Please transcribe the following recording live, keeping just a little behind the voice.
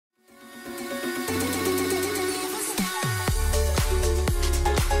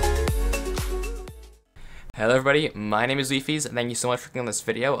Hello everybody, my name is Wifies, and thank you so much for clicking on this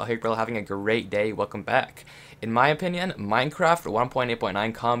video. I hope you're all having a great day. Welcome back. In my opinion, Minecraft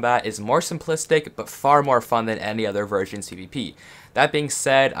 1.8.9 combat is more simplistic, but far more fun than any other version's PvP. That being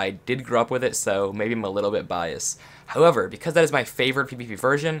said, I did grow up with it, so maybe I'm a little bit biased. However, because that is my favorite PvP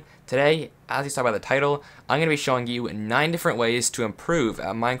version, today, as you saw by the title, I'm going to be showing you 9 different ways to improve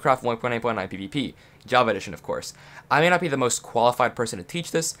at Minecraft 1.8.9 PvP. Java Edition, of course. I may not be the most qualified person to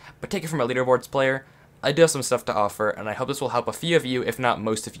teach this, but take it from a leaderboards player. I do have some stuff to offer, and I hope this will help a few of you, if not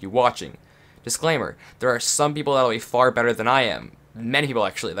most of you watching. Disclaimer, there are some people that will be far better than I am, many people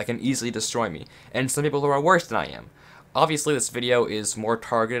actually, that can easily destroy me, and some people who are worse than I am. Obviously this video is more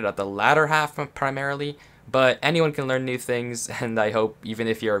targeted at the latter half primarily, but anyone can learn new things, and I hope even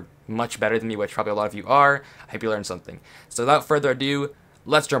if you're much better than me, which probably a lot of you are, I hope you learned something. So without further ado,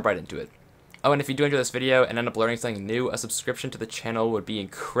 let's jump right into it. Oh, and if you do enjoy this video and end up learning something new, a subscription to the channel would be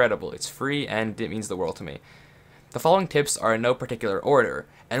incredible. It's free and it means the world to me. The following tips are in no particular order,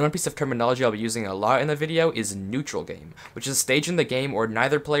 and one piece of terminology I'll be using a lot in the video is neutral game, which is a stage in the game where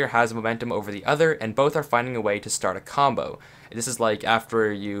neither player has momentum over the other and both are finding a way to start a combo. This is like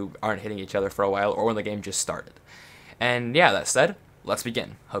after you aren't hitting each other for a while or when the game just started. And yeah, that said, let's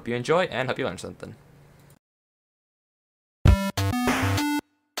begin. Hope you enjoy and hope you learn something.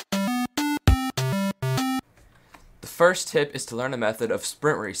 The first tip is to learn the method of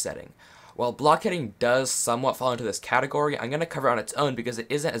sprint resetting. While block hitting does somewhat fall into this category, I'm going to cover it on its own because it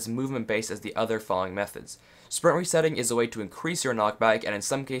isn't as movement based as the other following methods. Sprint resetting is a way to increase your knockback and in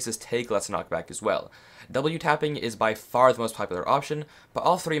some cases take less knockback as well. W tapping is by far the most popular option, but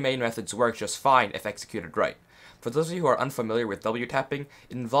all three main methods work just fine if executed right. For those of you who are unfamiliar with W tapping,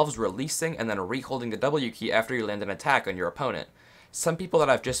 it involves releasing and then re-holding the W key after you land an attack on your opponent. Some people that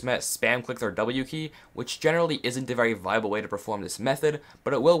I've just met spam click their W key, which generally isn't a very viable way to perform this method,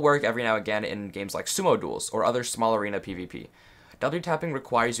 but it will work every now and again in games like sumo duels or other small arena PvP. W tapping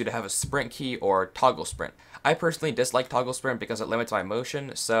requires you to have a sprint key or toggle sprint. I personally dislike toggle sprint because it limits my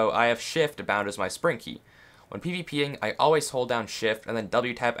motion, so I have shift bound as my sprint key. When PvPing, I always hold down shift and then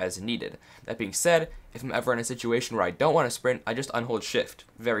W tap as needed. That being said, if I'm ever in a situation where I don't want to sprint, I just unhold shift.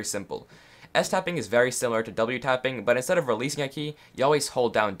 Very simple. S-tapping is very similar to W-tapping, but instead of releasing a key, you always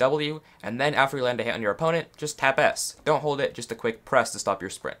hold down W, and then after you land a hit on your opponent, just tap S. Don't hold it, just a quick press to stop your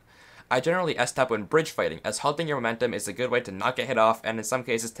sprint. I generally S-tap when bridge fighting, as halting your momentum is a good way to not get hit off, and in some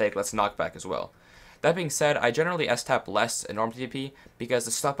cases take less knockback as well. That being said, I generally S-tap less in normal PvP, because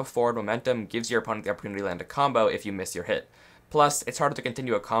the stop of forward momentum gives your opponent the opportunity to land a combo if you miss your hit. Plus, it's harder to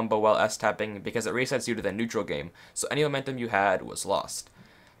continue a combo while S-tapping because it resets you to the neutral game, so any momentum you had was lost.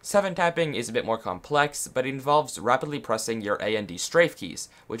 7-tapping is a bit more complex, but it involves rapidly pressing your A and D strafe keys,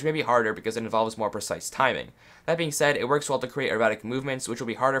 which may be harder because it involves more precise timing. That being said, it works well to create erratic movements, which will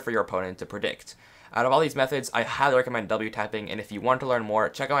be harder for your opponent to predict. Out of all these methods, I highly recommend W-tapping, and if you want to learn more,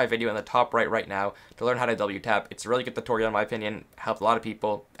 check out my video in the top right now to learn how to W-tap. It's a really good tutorial in my opinion, helped a lot of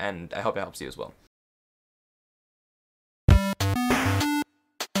people, and I hope it helps you as well.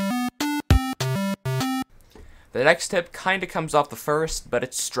 The next tip kinda comes off the first, but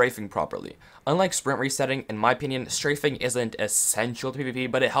it's strafing properly. Unlike sprint resetting, in my opinion, strafing isn't essential to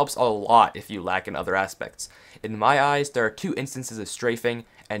PvP, but it helps a lot if you lack in other aspects. In my eyes, there are 2 instances of strafing,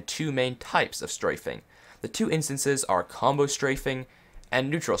 and 2 main types of strafing. The 2 instances are combo strafing and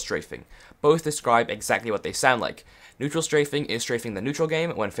neutral strafing. Both describe exactly what they sound like. Neutral strafing is strafing the neutral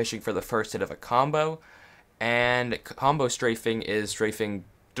game when fishing for the first hit of a combo, and combo strafing is strafing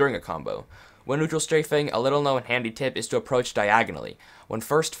during a combo. When neutral strafing, a little known handy tip is to approach diagonally. When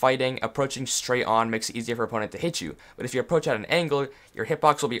first fighting, approaching straight on makes it easier for your opponent to hit you, but if you approach at an angle, your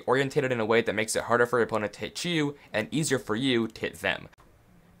hitbox will be orientated in a way that makes it harder for your opponent to hit you, and easier for you to hit them.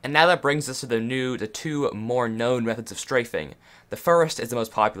 And now that brings us to the 2 more known methods of strafing. The first is the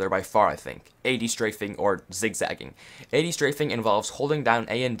most popular by far, I think, AD strafing or zigzagging. AD strafing involves holding down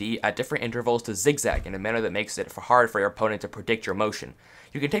A and D at different intervals to zigzag in a manner that makes it hard for your opponent to predict your motion.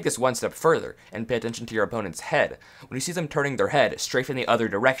 You can take this one step further and pay attention to your opponent's head. When you see them turning their head, strafe in the other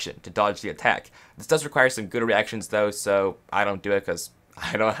direction to dodge the attack. This does require some good reactions though, so I don't do it because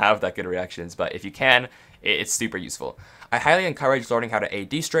I don't have that good reactions, but if you can, it's super useful. I highly encourage learning how to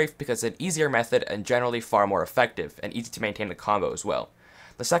AD strafe because it's an easier method and generally far more effective, and easy to maintain the combo as well.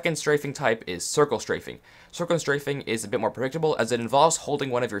 The second strafing type is circle strafing. Circle strafing is a bit more predictable as it involves holding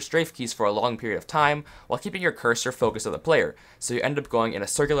one of your strafe keys for a long period of time while keeping your cursor focused on the player, so you end up going in a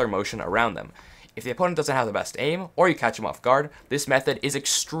circular motion around them. If the opponent doesn't have the best aim, or you catch him off guard, this method is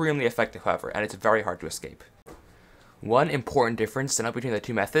extremely effective however, and it's very hard to escape. One important difference to note between the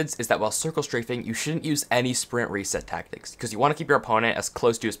two methods is that while circle strafing, you shouldn't use any sprint reset tactics, because you want to keep your opponent as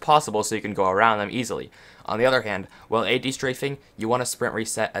close to you as possible so you can go around them easily. On the other hand, while AD strafing, you want to sprint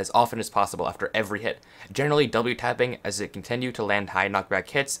reset as often as possible after every hit, generally W tapping as it continue to land high knockback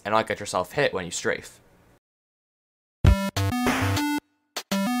hits and not get yourself hit when you strafe.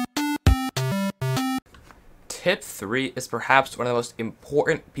 Tip 3 is perhaps one of the most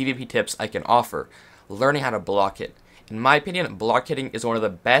important PvP tips I can offer, learning how to block hit. In my opinion, block hitting is one of the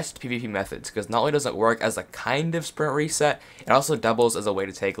best PvP methods because not only does it work as a kind of sprint reset, it also doubles as a way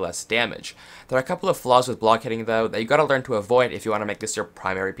to take less damage. There are a couple of flaws with block hitting though that you gotta learn to avoid if you want to make this your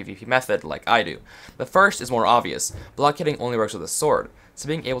primary PvP method like I do. The first is more obvious. Block hitting only works with a sword, so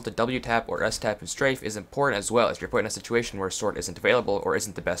being able to W tap or S tap and strafe is important as well if you're put in a situation where a sword isn't available or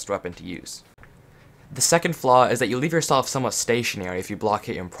isn't the best weapon to use. The second flaw is that you leave yourself somewhat stationary if you block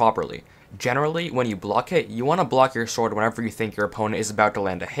hit improperly. Generally, when you block hit, you want to block your sword whenever you think your opponent is about to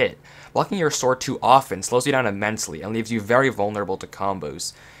land a hit. Blocking your sword too often slows you down immensely and leaves you very vulnerable to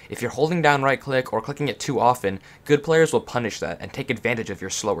combos. If you're holding down right click or clicking it too often, good players will punish that and take advantage of your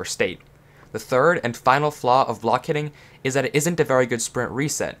slower state. The third and final flaw of block hitting is that it isn't a very good sprint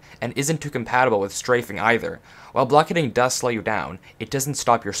reset, and isn't too compatible with strafing either. While block hitting does slow you down, it doesn't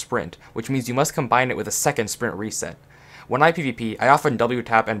stop your sprint, which means you must combine it with a second sprint reset. When I PvP, I often W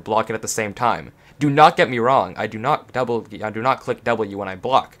tap and block it at the same time. Do not get me wrong, I do not click W when I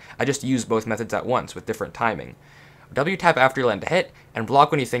block, I just use both methods at once with different timing. W tap after you land a hit, and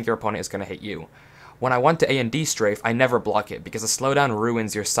block when you think your opponent is going to hit you. When I want to A and D strafe, I never block it because the slowdown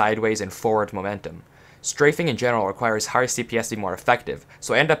ruins your sideways and forward momentum. Strafing in general requires higher CPS to be more effective,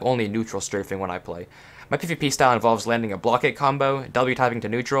 so I end up only neutral strafing when I play. My PvP style involves landing a block hit combo, W tapping to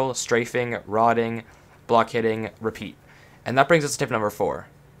neutral, strafing, rodding, block hitting, repeat. And that brings us to tip number 4,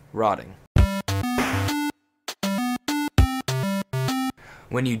 rodding.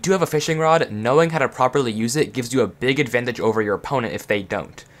 When you do have a fishing rod, knowing how to properly use it gives you a big advantage over your opponent if they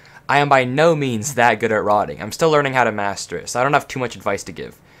don't. I am by no means that good at rodding. I'm still learning how to master it, so I don't have too much advice to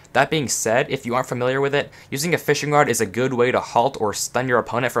give. That being said, if you aren't familiar with it, using a fishing rod is a good way to halt or stun your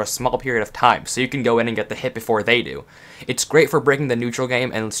opponent for a small period of time, so you can go in and get the hit before they do. It's great for breaking the neutral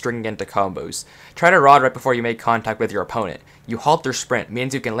game and stringing into combos. Try to rod right before you make contact with your opponent. You halt their sprint,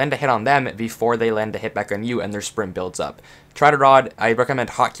 means you can land a hit on them before they land a hit back on you and their sprint builds up. Try to rod. I recommend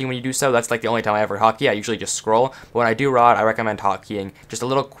hotkeying when you do so. That's like the only time I ever hotkey. I usually just scroll, but when I do rod, I recommend hotkeying, just a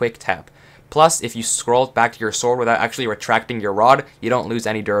little quick tap. Plus, if you scroll back to your sword without actually retracting your rod, you don't lose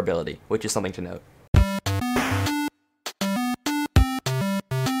any durability, which is something to note.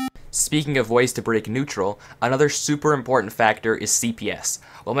 Speaking of ways to break neutral, another super important factor is CPS.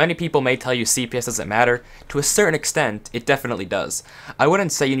 While many people may tell you CPS doesn't matter, to a certain extent, it definitely does. I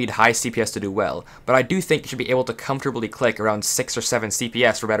wouldn't say you need high CPS to do well, but I do think you should be able to comfortably click around 6 or 7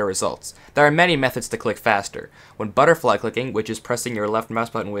 CPS for better results. There are many methods to click faster. When butterfly clicking, which is pressing your left mouse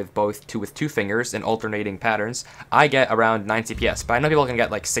button with two fingers in alternating patterns, I get around 9 CPS, but I know people can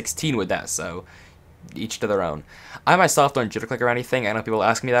get like 16 with that, so each to their own. I myself don't jitter click or anything. I know people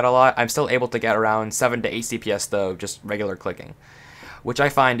ask me that a lot. I'm still able to get around 7 to 8 CPS though, just regular clicking, which I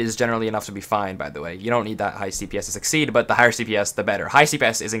find is generally enough to be fine, by the way. You don't need that high CPS to succeed, but the higher CPS, the better. High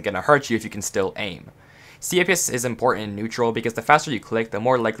CPS isn't going to hurt you if you can still aim. CPS is important in neutral because the faster you click, the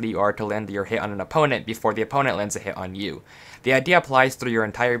more likely you are to land your hit on an opponent before the opponent lands a hit on you. The idea applies through your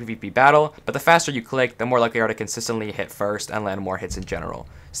entire PvP battle, but the faster you click, the more likely you are to consistently hit first and land more hits in general.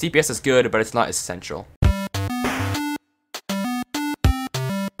 CPS is good, but it's not essential.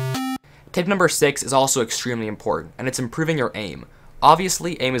 Tip number 6 is also extremely important, and it's improving your aim.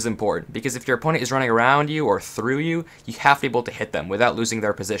 Obviously, aim is important, because if your opponent is running around you or through you, you have to be able to hit them without losing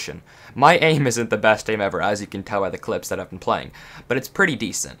their position. My aim isn't the best aim ever, as you can tell by the clips that I've been playing, but it's pretty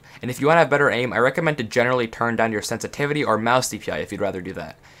decent. And if you want to have better aim, I recommend to generally turn down your sensitivity or mouse DPI if you'd rather do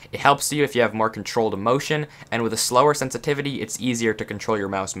that. It helps you if you have more controlled motion, and with a slower sensitivity, it's easier to control your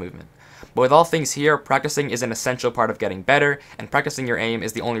mouse movement. But with all things here, practicing is an essential part of getting better, and practicing your aim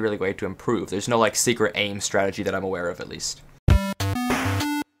is the only really way to improve. There's no like secret aim strategy that I'm aware of, at least.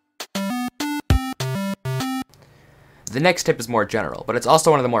 The next tip is more general, but it's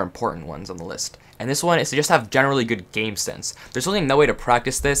also one of the more important ones on the list. And this one is to just have generally good game sense. There's really no way to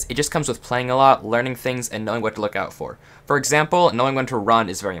practice this, it just comes with playing a lot, learning things, and knowing what to look out for. For example, knowing when to run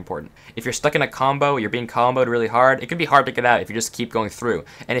is very important. If you're stuck in a combo, you're being comboed really hard, it can be hard to get out if you just keep going through.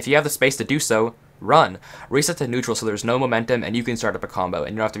 And if you have the space to do so, run. Reset to neutral so there's no momentum and you can start up a combo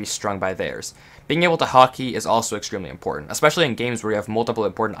and you don't have to be strung by theirs. Being able to hotkey is also extremely important, especially in games where you have multiple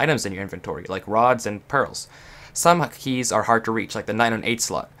important items in your inventory, like rods and pearls. Some keys are hard to reach, like the 9 and 8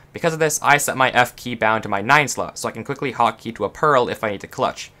 slot, Because of this, I set my F key bound to my 9 slot, so I can quickly hotkey to a pearl if I need to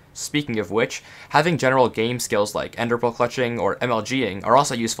clutch. Speaking of which, having general game skills like ender pearl clutching or MLGing are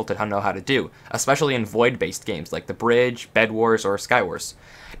also useful to know how to do, especially in void-based games like The Bridge, Bed Wars, or Sky Wars.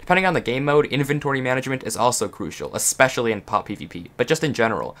 Depending on the game mode, inventory management is also crucial, especially in pop PvP, but just in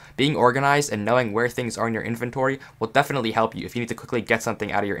general. Being organized and knowing where things are in your inventory will definitely help you if you need to quickly get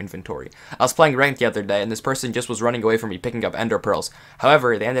something out of your inventory. I was playing ranked the other day, and this person just was running away from me picking up ender pearls.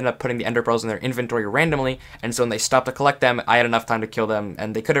 However, they ended up putting the ender pearls in their inventory randomly, and so when they stopped to collect them, I had enough time to kill them,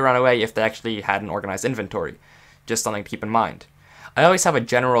 and they could have run away if they actually had an organized inventory. Just something to keep in mind. I always have a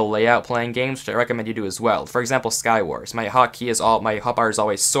general layout playing games, which I recommend you do as well. For example, Sky Wars. My hotbar is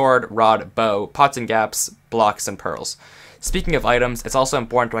always sword, rod, bow, pots and gaps, blocks, and pearls. Speaking of items, it's also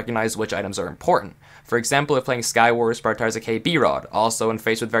important to recognize which items are important. For example, if playing Sky Wars, prioritize a KB rod. Also, when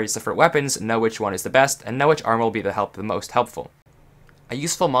faced with various different weapons, know which one is the best, and know which armor will be the most helpful. A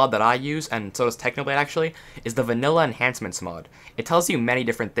useful mod that I use, and so does Technoblade actually, is the Vanilla Enhancements mod. It tells you many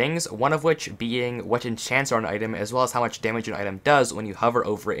different things, one of which being what enchants are on an item, as well as how much damage an item does when you hover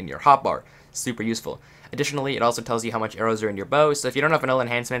over it in your hotbar. Super useful. Additionally, it also tells you how much arrows are in your bow, so if you don't have Vanilla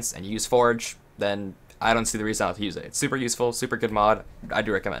Enhancements and you use Forge, then I don't see the reason not to use it. It's super useful, super good mod, I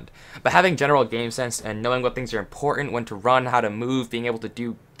do recommend. But having general game sense and knowing what things are important, when to run, how to move, being able to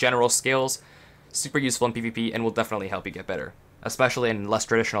do general skills, super useful in PvP and will definitely help you get better. Especially in less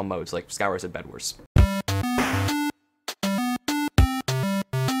traditional modes like Sky Wars and Bed Wars.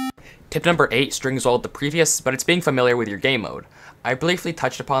 Tip number 8 strings well with the previous, but it's being familiar with your game mode. I briefly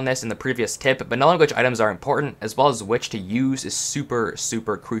touched upon this in the previous tip, but knowing which items are important, as well as which to use, is super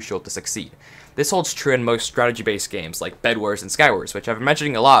crucial to succeed. This holds true in most strategy-based games like Bed Wars and Sky Wars, which I've been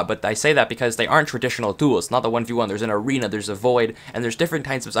mentioning a lot, but I say that because they aren't traditional duels, not the 1v1, there's an arena, there's a void, and there's different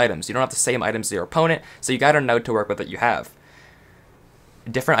types of items. You don't have the same items as your opponent, so you gotta know to work with what you have.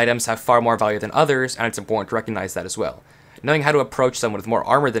 Different items have far more value than others, and it's important to recognize that as well. Knowing how to approach someone with more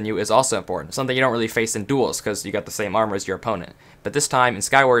armor than you is also important, something you don't really face in duels because you got the same armor as your opponent. But this time, in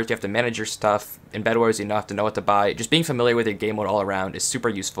Sky Wars, you have to manage your stuff. In Bed Wars, you have to know what to buy. Just being familiar with your game mode all around is super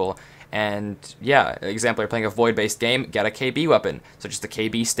useful. And yeah, example, you're playing a void-based game, get a KB weapon, such as the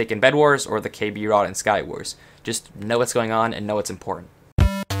KB stick in Bed Wars or the KB rod in Sky Wars. Just know what's going on and know what's important.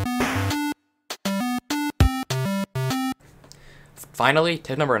 Finally,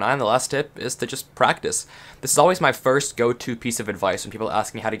 tip number 9, the last tip, is to just practice. This is always my first go-to piece of advice when people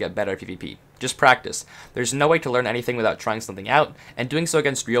ask me how to get better at PvP. Just practice. There's no way to learn anything without trying something out, and doing so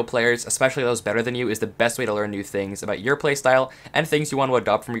against real players, especially those better than you, is the best way to learn new things about your playstyle and things you want to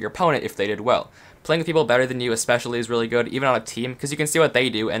adopt from your opponent if they did well. Playing with people better than you especially is really good, even on a team, because you can see what they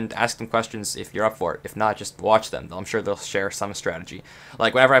do and ask them questions if you're up for it. If not, just watch them. I'm sure they'll share some strategy.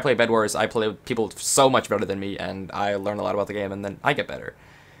 Like, whenever I play Bed Wars, I play with people so much better than me, and I learn a lot about the game, and then I get better.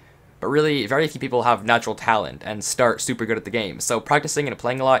 But really, very few people have natural talent and start super good at the game, so practicing and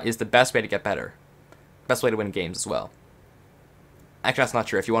playing a lot is the best way to get better. Best way to win games as well. Actually, that's not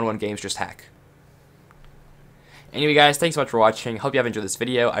true. If you want to win games, just hack. Anyway guys, thanks so much for watching. Hope you have enjoyed this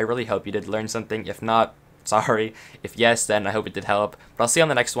video. I really hope you did learn something. If not, sorry. If yes, then I hope it did help. But I'll see you on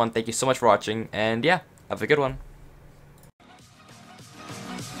the next one. Thank you so much for watching, and yeah, have a good one.